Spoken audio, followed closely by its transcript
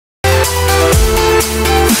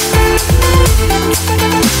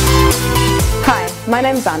my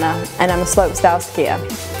name's Anna and I'm a slopestyle skier.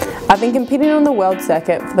 I've been competing on the world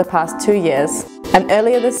circuit for the past 2 years, and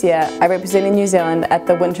earlier this year I represented New Zealand at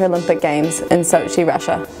the Winter Olympic Games in Sochi,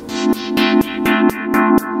 Russia.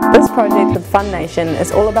 This project with Fun Nation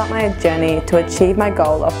is all about my journey to achieve my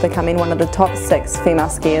goal of becoming one of the top 6 female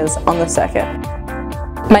skiers on the circuit.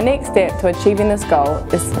 My next step to achieving this goal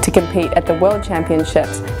is to compete at the World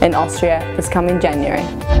Championships in Austria this coming January.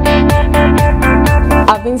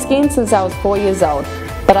 I've been skiing since I was 4 years old,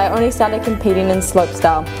 but I only started competing in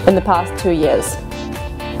slopestyle in the past 2 years.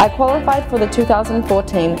 I qualified for the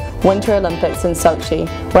 2014 Winter Olympics in Sochi,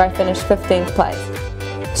 where I finished 15th place.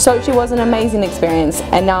 Sochi was an amazing experience,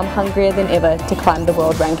 and now I'm hungrier than ever to climb the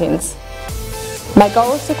world rankings. My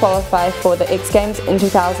goal is to qualify for the X Games in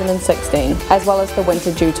 2016, as well as the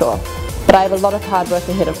Winter Dew Tour, but I have a lot of hard work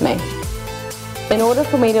ahead of me. In order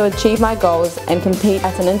for me to achieve my goals and compete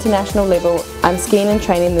at an international level, I'm skiing and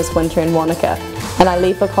training this winter in Wanaka, and I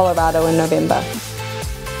leave for Colorado in November.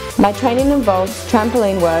 My training involves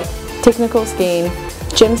trampoline work, technical skiing,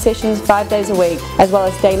 gym sessions 5 days a week, as well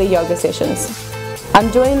as daily yoga sessions.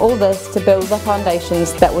 I'm doing all this to build the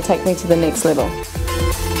foundations that will take me to the next level.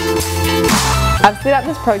 I've set up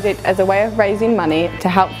this project as a way of raising money to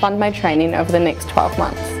help fund my training over the next 12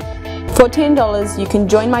 months. For $10 you can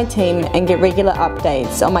join my team and get regular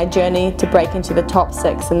updates on my journey to break into the top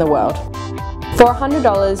 6 in the world. For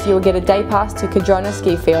 $100 you will get a day pass to Cadrona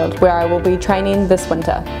ski field, where I will be training this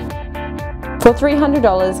winter. For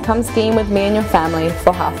 $300 come skiing with me and your family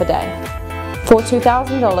for half a day. For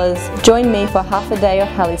 $2,000 join me for half a day of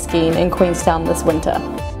heli skiing in Queenstown this winter.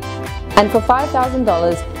 And for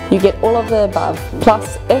 $5,000 you get all of the above,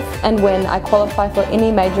 plus if and when I qualify for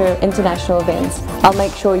any major international events, I'll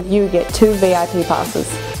make sure you get 2 VIP passes.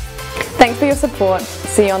 Thanks for your support,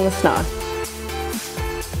 see you on the snow.